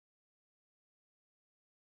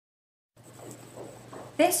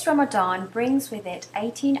This Ramadan brings with it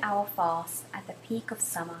 18-hour fast at the peak of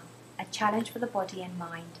summer, a challenge for the body and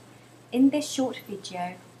mind. In this short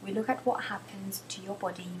video, we look at what happens to your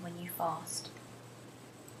body when you fast.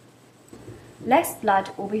 Less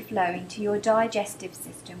blood will be flowing to your digestive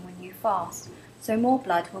system when you fast, so more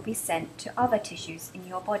blood will be sent to other tissues in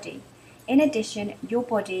your body. In addition, your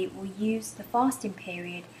body will use the fasting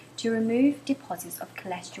period to remove deposits of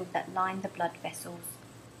cholesterol that line the blood vessels.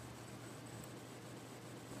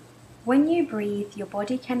 When you breathe, your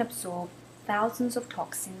body can absorb thousands of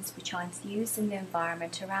toxins which are infused in the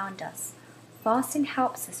environment around us. Fasting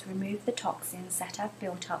helps us remove the toxins that have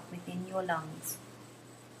built up within your lungs.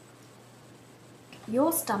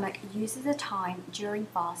 Your stomach uses the time during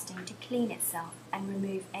fasting to clean itself and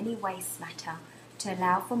remove any waste matter to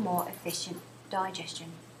allow for more efficient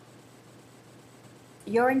digestion.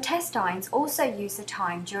 Your intestines also use the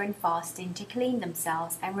time during fasting to clean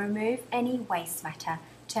themselves and remove any waste matter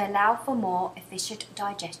to allow for more efficient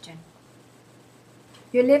digestion.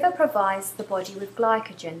 Your liver provides the body with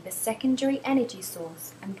glycogen, the secondary energy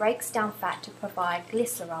source, and breaks down fat to provide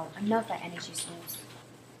glycerol, another energy source.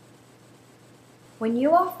 When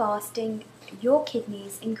you are fasting, your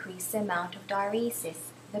kidneys increase the amount of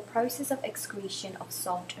diuresis, the process of excretion of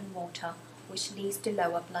salt and water, which leads to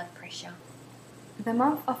lower blood pressure. The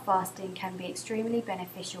month of fasting can be extremely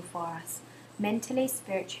beneficial for us, mentally,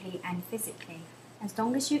 spiritually, and physically. As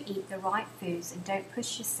long as you eat the right foods and don't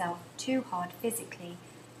push yourself too hard physically,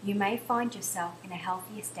 you may find yourself in a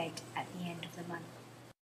healthier state at the end of the month.